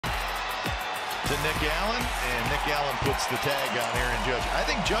to Nick Allen, and Nick Allen puts the tag on Aaron Judge. I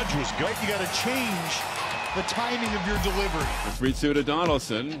think Judge was good. You got to change the timing of your delivery. The 3-2 to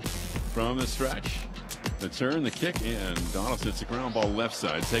Donaldson from the stretch. The turn, the kick, and Donaldson hits a ground ball left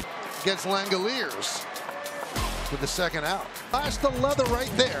side. Gets Langoliers with the second out. Flash the leather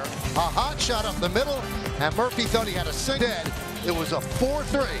right there. A hot shot up the middle, and Murphy thought he had a sing dead. It was a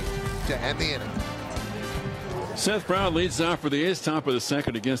 4-3 to end the inning. Seth Brown leads off for the A's, top of the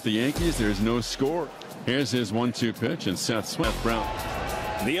second against the Yankees. There's no score. Here's his 1-2 pitch, and Seth Brown.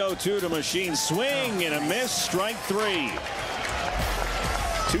 The 0-2 to Machine, swing and a miss, strike three.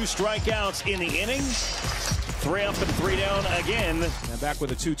 2 strikeouts in the inning. 3 up and 3 down again. And back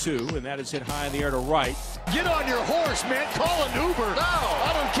with a 2-2, and that is hit high in the air to right. Get on your horse, man. Call an Uber. No,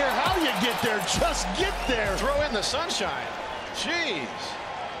 I don't care how you get there. Just get there. Throw in the sunshine. Jeez.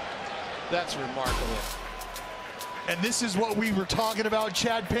 That's remarkable. And this is what we were talking about,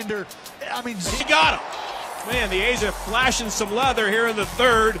 Chad Pinder. I mean, he got him. Man, the A's are flashing some leather here in the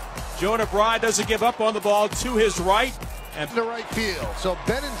third. Jonah Bride doesn't give up on the ball to his right. And to right field. So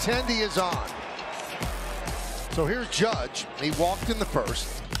Benintendi is on. So here's Judge. He walked in the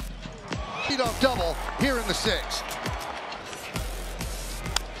first. Leadoff double here in the sixth.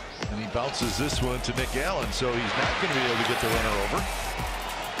 And he bounces this one to Nick Allen, so he's not going to be able to get the runner over.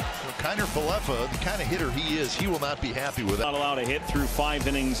 Kiner Falefa, the kind of hitter he is, he will not be happy with it. Not allowed to hit through 5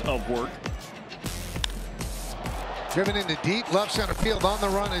 innings of work. Driven into deep left center field. On the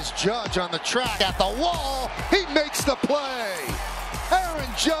run is Judge on the track at the wall. He makes the play. Aaron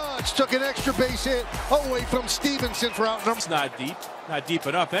Judge took an extra base hit away from Stevenson for out number. It's not deep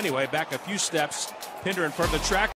enough anyway. Back a few steps. Pinder in front of the track.